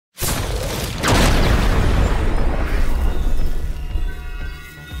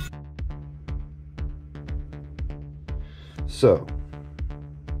So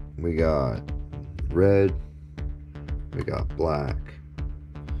we got red, we got black,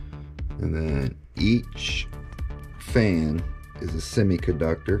 and then each fan is a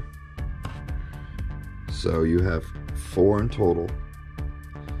semiconductor. So you have 4 in total,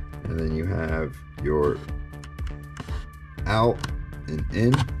 and then you have your out and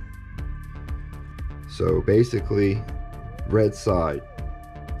in. So basically, red side,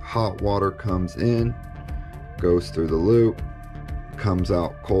 hot water comes in, goes through the loop, comes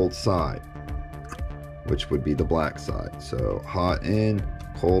out cold side, which would be the black side. So hot in,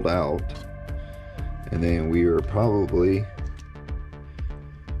 cold out. And then we are probably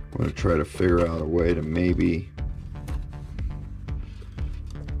going to try to figure out a way to maybe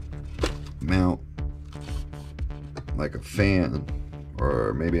mount like a fan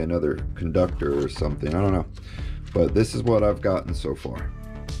or maybe another conductor or something. I don't know. But this is what I've gotten so far.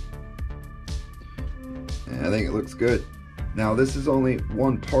 And I think it looks good. Now this is only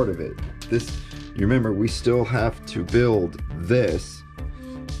one part of it. This, you remember, we still have to build this,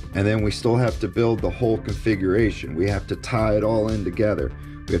 and then we still have to build the whole configuration. We have to tie it all in together.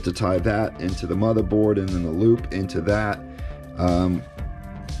 We have to tie that into the motherboard and then the loop into that. And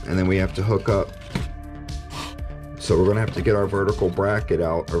then we have to hook up. So we're gonna have to get our vertical bracket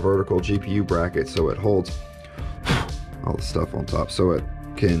out, our vertical GPU bracket, so it holds all the stuff on top, so it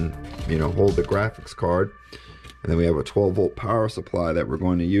can, you know, hold the graphics card. And then we have a 12-volt power supply that we're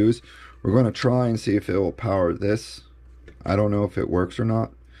going to use. We're going to try and see if it will power this. I don't know if it works or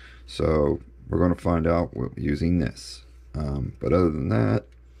not, so we're going to find out using this. But other than that,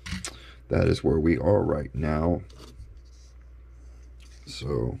 that is where we are right now.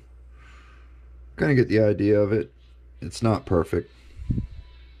 So kind of get the idea of it. It's not perfect.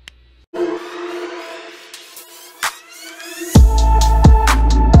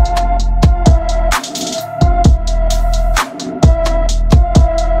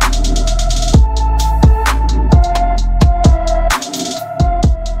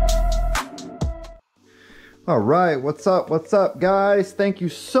 Alright, what's up guys? Thank you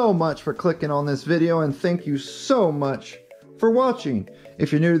so much for clicking on this video, and thank you so much for watching.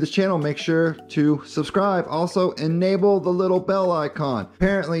 If you're new to this channel, make sure to subscribe. Also, enable the little bell icon.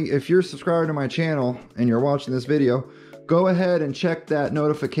 Apparently, if you're subscribed to my channel and you're watching this video, go ahead and check that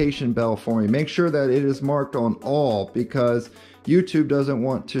notification bell for me. Make sure that it is marked on all, because YouTube doesn't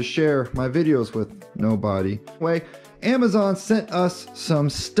want to share my videos with nobody. Anyway, Amazon sent us some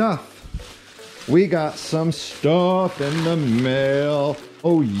stuff. We got some stuff in the mail.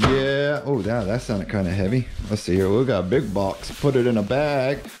 Oh yeah. Oh, that sounded kind of heavy. Let's see here. We got a big box. Put it in a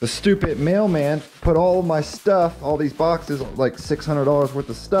bag. The stupid mailman put all of my stuff, all these boxes, like $600 worth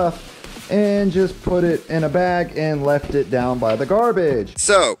of stuff, and just put it in a bag and left it down by the garbage.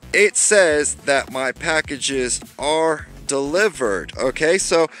 So it says that my packages are delivered. Okay,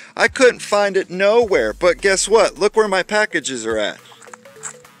 so I couldn't find it nowhere. But guess what? Look where my packages are at.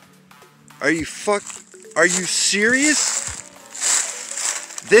 Are you serious?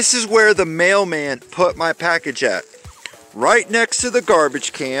 This is where the mailman put my package at. Right next to the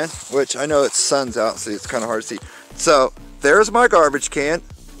garbage can, which I know it's sun's out, so it's kind of hard to see. So there's my garbage can,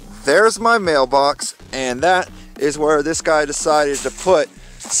 there's my mailbox, and that is where this guy decided to put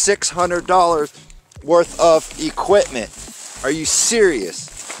 $600 worth of equipment. Are you serious?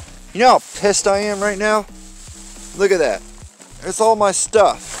 You know how pissed I am right now? Look at that. It's all my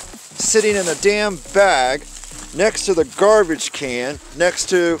stuff sitting in a damn bag next to the garbage can, next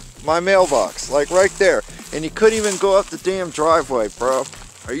to my mailbox, like right there. And you couldn't even go up the damn driveway, bro.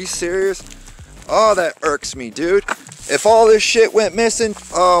 Are you serious? Oh, that irks me, dude. If all this shit went missing,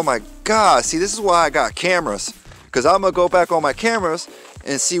 oh my god. See, this is why I got cameras, because I'm gonna go back on my cameras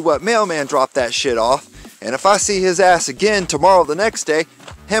and see what mailman dropped that shit off. And if I see his ass again tomorrow, the next day,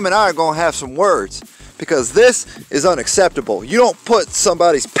 him and I are gonna have some words, because this is unacceptable. You don't put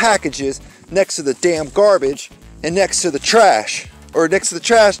somebody's packages next to the damn garbage and next to the trash, or next to the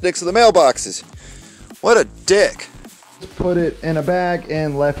trash, next to the mailboxes. What a dick. Put it in a bag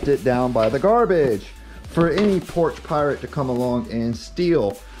and left it down by the garbage for any porch pirate to come along and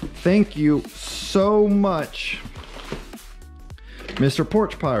steal. Thank you so much, Mr.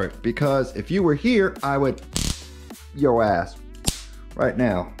 Porch Pirate, because if you were here, I would your ass right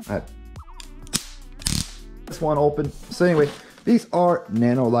now. This one open. So anyway, these are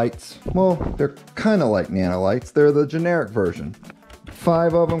Nanolights. Well, they're kind of like Nanolights. They're the generic version.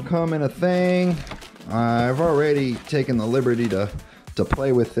 5 of them come in a thing. I've already taken the liberty to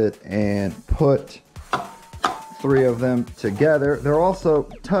play with it and put 3 of them together. They're also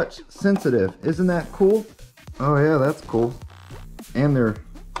touch sensitive. Isn't that cool? Oh yeah, that's cool. And they're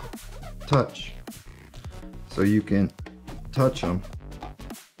touch. So you can touch them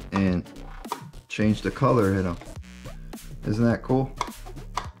and change the color in them. Isn't that cool?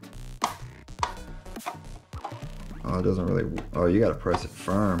 Oh, it doesn't really, oh, you gotta press it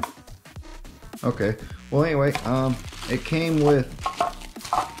firm. Okay, well anyway, it came with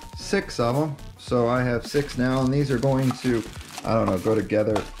 6 of them, so I have 6 now, and these are going to, I don't know, go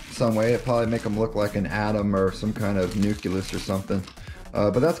together some way. It probably make them look like an atom or some kind of nucleus or something.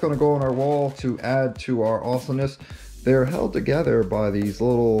 But that's going to go on our wall to add to our awesomeness. They're held together by these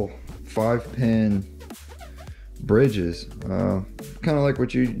little 5-pin bridges, kind of like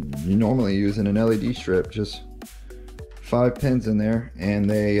what you normally use in an LED strip. Just 5 pins in there, and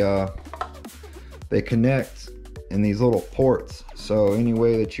they connect in these little ports. So any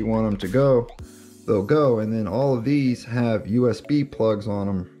way that you want them to go, they'll go. And then all of these have USB plugs on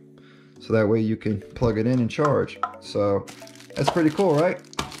them, so that way you can plug it in and charge. So that's pretty cool, right?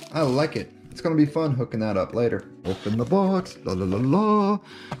 I like it. It's gonna be fun hooking that up later. Open the box, la la la la.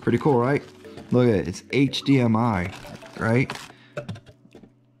 Pretty cool, right? Look at it, it's HDMI, right?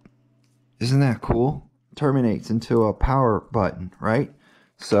 Isn't that cool? Terminates into a power button, right?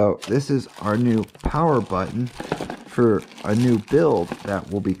 So this is our new power button for a new build that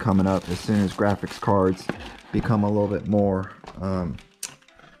will be coming up as soon as graphics cards become a little bit more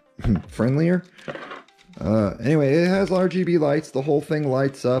friendlier. Anyway, it has RGB lights. The whole thing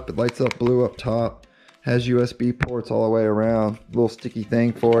lights up. It lights up blue up top. Has USB ports all the way around. Little sticky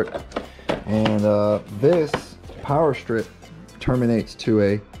thing for it. And this power strip terminates to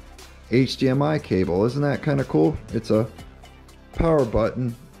a HDMI cable. Isn't that kind of cool? It's a power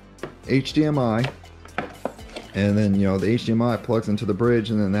button, HDMI, and then, you know, the HDMI plugs into the bridge,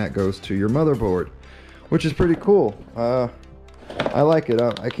 and then that goes to your motherboard, which is pretty cool. I like it.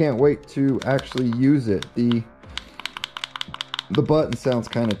 I can't wait to actually use it. The button sounds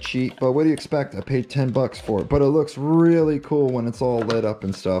kind of cheap, but what do you expect? I paid 10 bucks for it, but it looks really cool when it's all lit up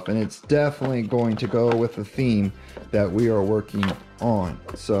and stuff, and it's definitely going to go with the theme that we are working on.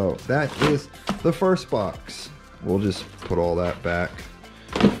 So that is the first box. We'll just put all that back.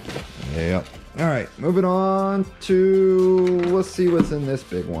 Yep. All right, moving on to, let's see what's in this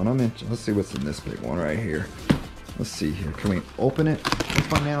big one. Let's see what's in this big one right here. Let's see here. Can we open it? What's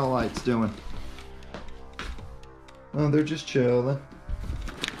my Nanolights doing? Oh, they're just chilling.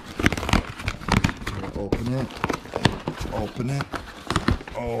 Open it. Open it.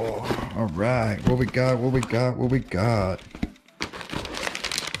 Oh, all right. What we got? What we got? What we got?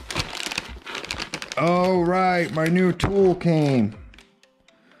 All right, my new tool came.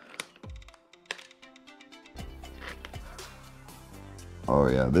 Oh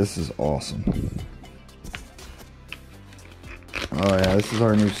yeah, this is awesome. Oh yeah, this is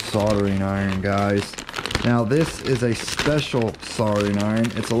our new soldering iron, guys. Now this is a special soldering iron.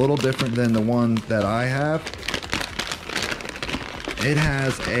 It's a little different than the one that I have. It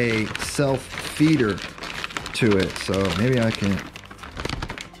has a self feeder to it, so maybe I can.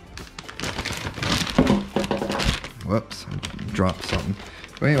 Whoops, I dropped something.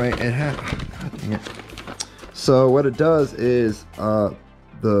 But anyway, it has. God dang it. So what it does is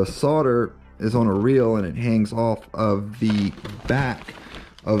the solder is on a reel, and it hangs off of the back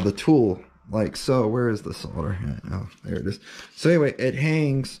of the tool, like so. Where is the solder? Oh, there it is. So anyway, it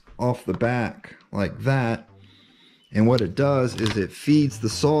hangs off the back like that, and what it does is it feeds the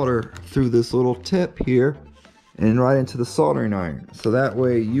solder through this little tip here and right into the soldering iron, so that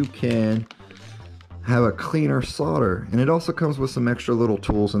way you can have a cleaner solder. And it also comes with some extra little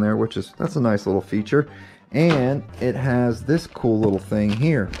tools in there, that's a nice little feature. And it has this cool little thing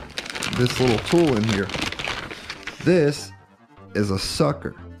here, this little tool in here. This is a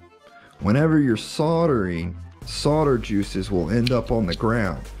sucker. Whenever you're soldering, solder juices will end up on the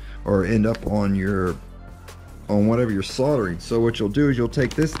ground or end up on whatever you're soldering. So what you'll do is you'll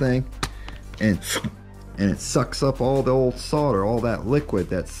take this thing and it sucks up all the old solder, all that liquid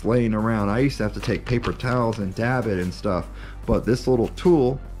that's laying around. I used to have to take paper towels and dab it and stuff, but this little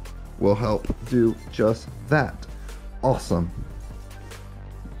tool will help do just that. Awesome.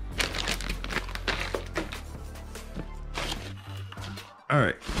 All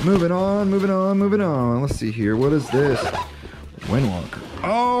right, moving on. Let's see here. What is this? Windwalker.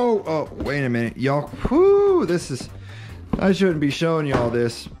 Oh, wait a minute, y'all. Whoo, I shouldn't be showing y'all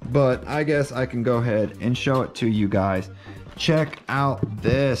this, but I guess I can go ahead and show it to you guys. Check out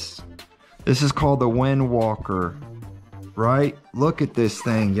this. This is called the Windwalker, right? Look at this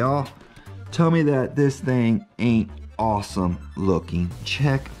thing, y'all. Tell me that this thing ain't awesome looking.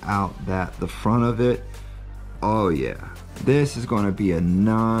 Check out the front of it. Oh yeah, this is going to be a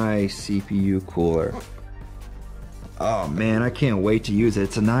nice CPU cooler. Oh man, I can't wait to use it.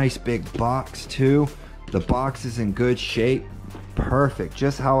 It's a nice big box too. The box is in good shape. Perfect,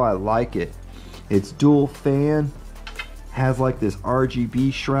 just how I like it. It's dual fan, has like this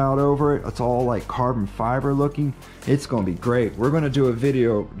RGB shroud over it. It's all like carbon fiber looking. It's gonna be great. We're gonna do a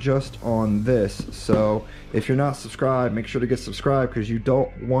video just on this. So if you're not subscribed, make sure to get subscribed because you don't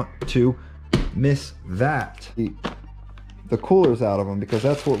want to miss that. The coolers out of them, because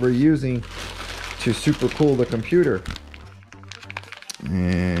that's what we're using to super cool the computer.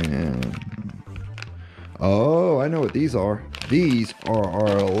 And oh, I know what these are. These are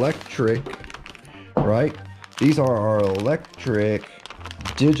our electric, right? These are our electric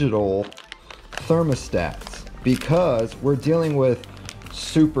digital thermostats, because we're dealing with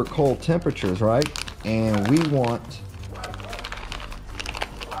super cold temperatures, right? And we want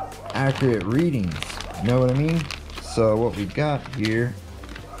accurate readings, you know what I mean? So what we got here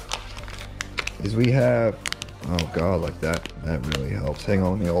is we have, oh god, like that really helps. Hang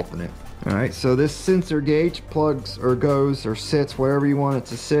on, let me open it. All right, so this sensor gauge plugs or goes or sits wherever you want it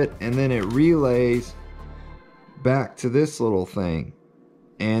to sit, and then it relays back to this little thing,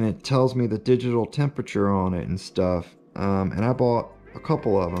 and it tells me the digital temperature on it and stuff. And I bought a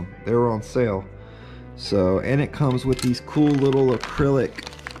couple of them. They were on sale. So, and it comes with these cool little acrylic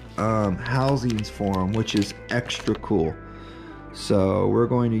housings for them, which is extra cool. So we're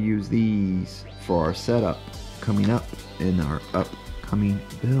going to use these for our setup coming up in our upcoming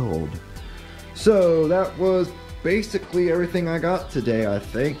build. So that was basically everything I got today, I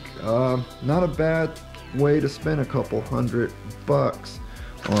think. Not a bad way to spend a couple $100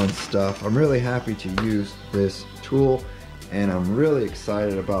 on stuff. I'm really happy to use this tool, and I'm really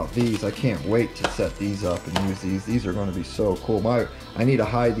excited about these. I can't wait to set these up and use these. These are going to be so cool. I need to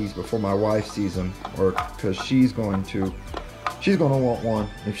hide these before my wife sees them, or because she's going to want one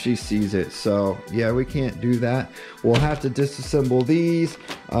if she sees it. So yeah, we can't do that. We'll have to disassemble these.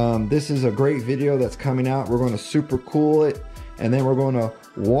 This is a great video that's coming out. We're going to super cool it, and then we're going to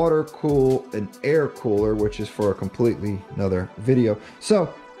water cool an air cooler, which is for a completely another video.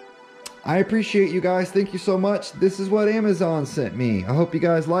 So I appreciate you guys. Thank you so much. This is what Amazon sent me. I hope you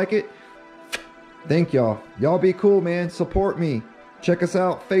guys like it. Thank y'all. Y'all be cool, man. Support me. Check us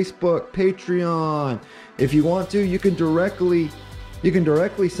out. Facebook, Patreon. If you want to, you can directly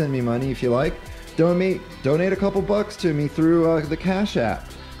send me money if you like. Donate a couple bucks to me through the Cash App.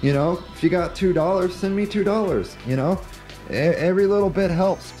 You know, if you got $2, send me $2. You know, every little bit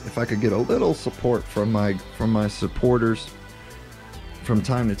helps. If I could get a little support from my supporters from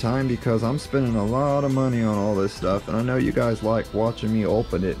time to time, because I'm spending a lot of money on all this stuff, and I know you guys like watching me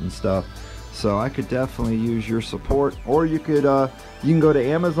open it and stuff. So I could definitely use your support. Or you could you can go to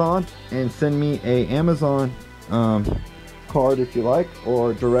Amazon and send me a Amazon card if you like,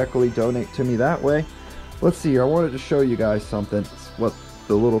 or directly donate to me that way. Let's see here. I wanted to show you guys something. What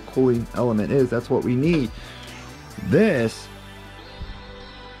the little cooling element is. That's what we need. This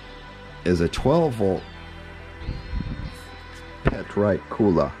is a 12-volt Petrite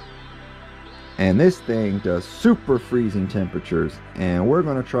cooler, and this thing does super freezing temperatures, and we're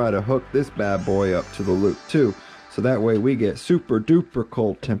going to try to hook this bad boy up to the loop too, so that way we get super duper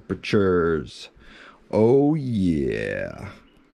cold temperatures. Oh yeah.